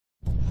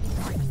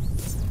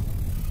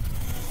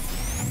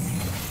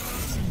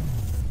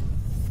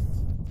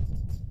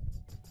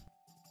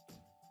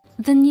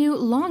The new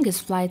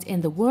longest flight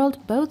in the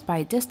world, both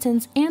by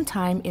distance and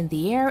time in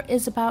the air,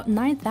 is about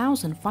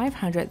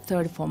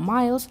 9,534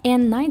 miles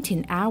and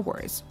 19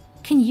 hours.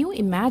 Can you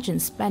imagine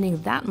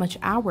spending that much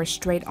hours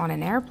straight on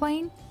an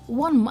airplane?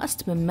 One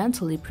must be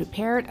mentally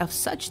prepared of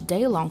such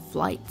day-long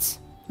flights.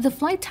 The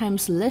flight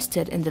times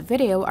listed in the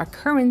video are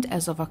current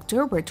as of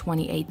October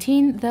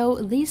 2018, though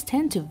these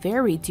tend to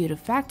vary due to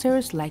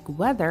factors like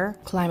weather,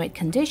 climate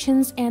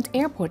conditions, and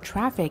airport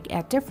traffic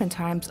at different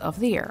times of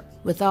the year.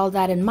 With all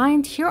that in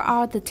mind, here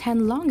are the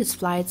 10 longest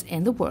flights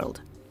in the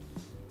world.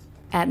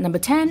 At number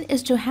 10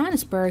 is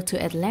Johannesburg to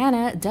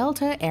Atlanta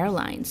Delta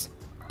Airlines.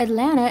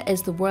 Atlanta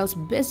is the world's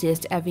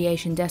busiest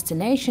aviation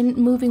destination,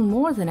 moving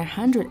more than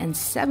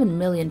 107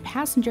 million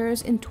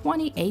passengers in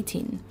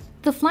 2018.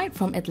 The flight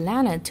from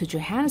Atlanta to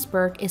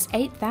Johannesburg is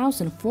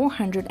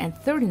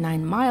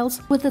 8,439 miles,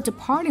 with the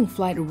departing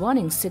flight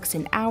running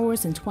 16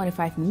 hours and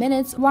 25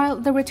 minutes, while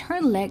the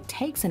return leg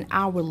takes an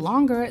hour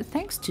longer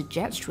thanks to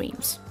jet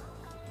streams.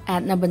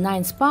 At number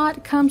 9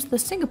 spot comes the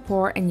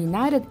Singapore and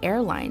United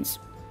Airlines.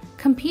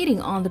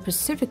 Competing on the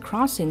Pacific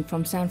crossing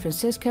from San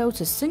Francisco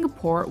to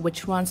Singapore,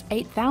 which runs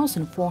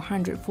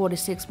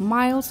 8,446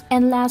 miles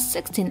and lasts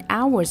 16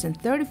 hours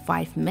and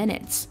 35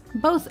 minutes.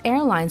 Both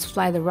airlines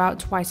fly the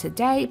route twice a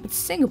day, but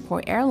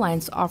Singapore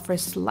Airlines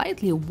offers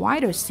slightly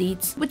wider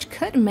seats, which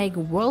could make a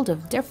world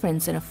of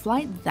difference in a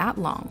flight that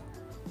long.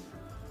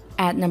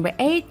 At number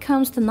 8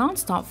 comes the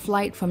non-stop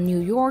flight from New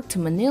York to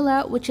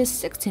Manila, which is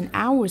 16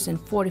 hours and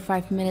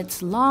 45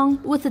 minutes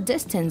long with a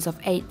distance of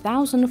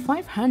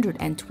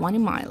 8,520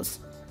 miles.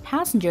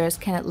 Passengers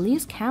can at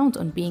least count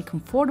on being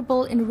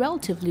comfortable in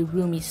relatively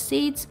roomy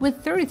seats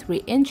with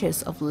 33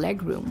 inches of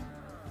legroom.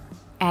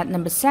 At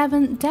number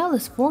 7,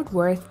 Dallas-Fort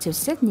Worth to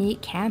Sydney,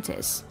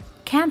 Qantas.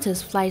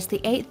 Qantas flies the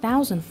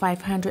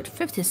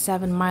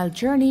 8,557-mile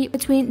journey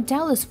between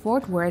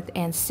Dallas-Fort Worth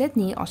and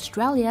Sydney,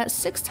 Australia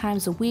 6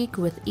 times a week,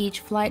 with each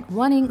flight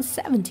running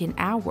 17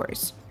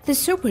 hours. The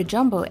Super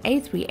Jumbo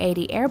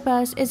A380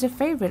 Airbus is a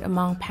favorite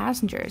among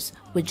passengers,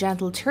 with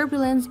gentle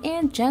turbulence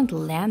and gentle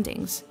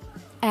landings.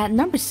 At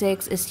number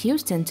 6 is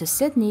Houston to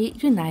Sydney,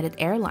 United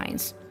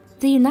Airlines.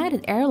 The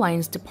United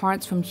Airlines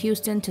departs from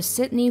Houston to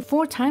Sydney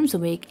 4 times a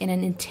week in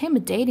an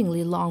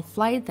intimidatingly long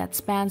flight that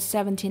spans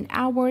 17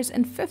 hours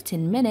and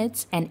 15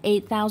 minutes and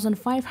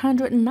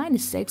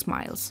 8,596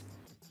 miles.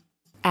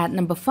 At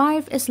number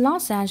 5 is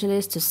Los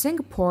Angeles to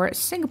Singapore,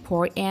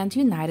 Singapore and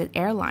United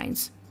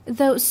Airlines.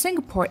 Though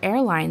Singapore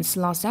Airlines'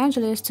 Los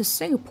Angeles to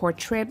Singapore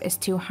trip is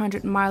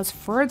 200 miles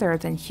further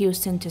than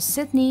Houston to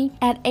Sydney,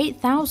 at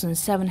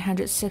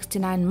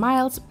 8,769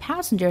 miles,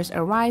 passengers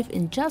arrive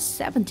in just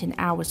 17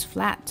 hours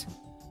flat.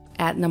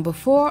 At number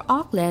 4,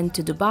 Auckland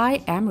to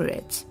Dubai,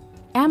 Emirates.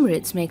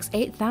 Emirates makes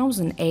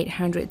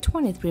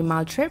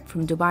 8,823-mile trip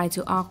from Dubai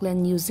to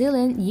Auckland, New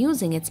Zealand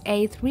using its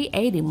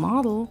A380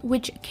 model,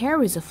 which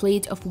carries a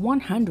fleet of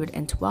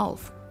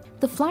 112.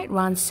 The flight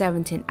runs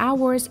 17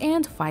 hours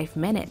and 5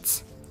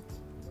 minutes.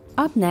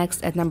 Up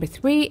next at number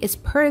 3 is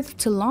Perth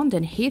to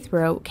London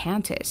Heathrow,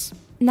 Qantas.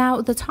 Now,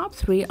 the top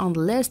 3 on the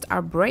list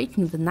are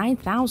breaking the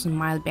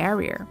 9,000-mile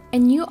barrier, a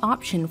new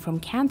option from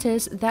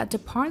Qantas that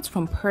departs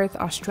from Perth,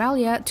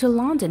 Australia to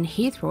London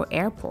Heathrow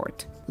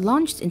Airport.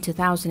 Launched in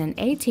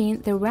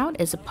 2018, the route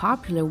is a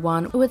popular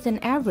one with an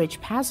average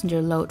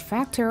passenger load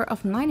factor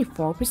of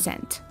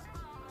 94%.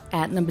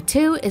 At number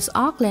 2 is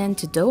Auckland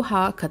to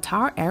Doha,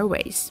 Qatar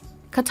Airways.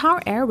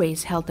 Qatar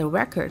Airways held the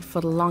record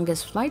for the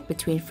longest flight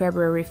between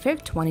February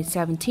 5,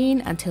 2017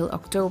 until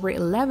October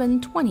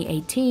 11,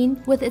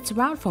 2018, with its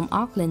route from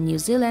Auckland, New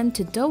Zealand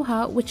to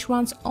Doha, which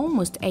runs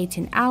almost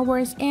 18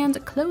 hours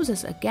and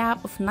closes a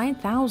gap of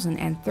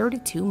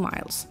 9,032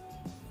 miles.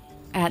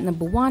 At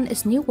number 1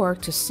 is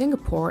Newark to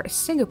Singapore,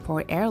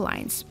 Singapore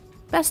Airlines.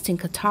 Besting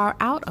Qatar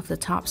out of the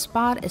top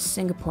spot is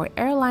Singapore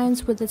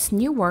Airlines with its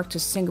Newark to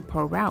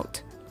Singapore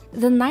route.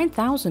 The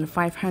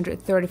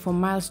 9,534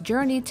 miles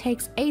journey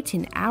takes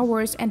 18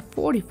 hours and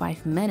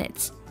 45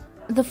 minutes.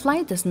 The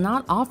flight does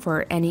not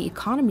offer any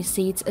economy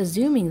seats,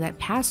 assuming that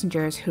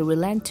passengers who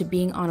relent to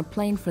being on a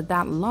plane for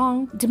that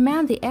long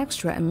demand the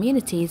extra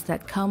amenities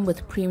that come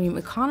with premium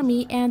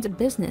economy and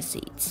business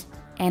seats.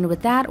 And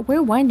with that,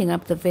 we're winding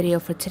up the video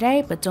for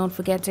today, but don't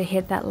forget to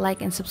hit that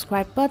like and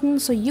subscribe button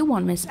so you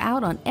won't miss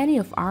out on any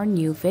of our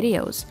new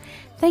videos.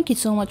 Thank you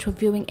so much for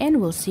viewing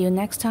and we'll see you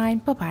next time.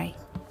 Bye bye.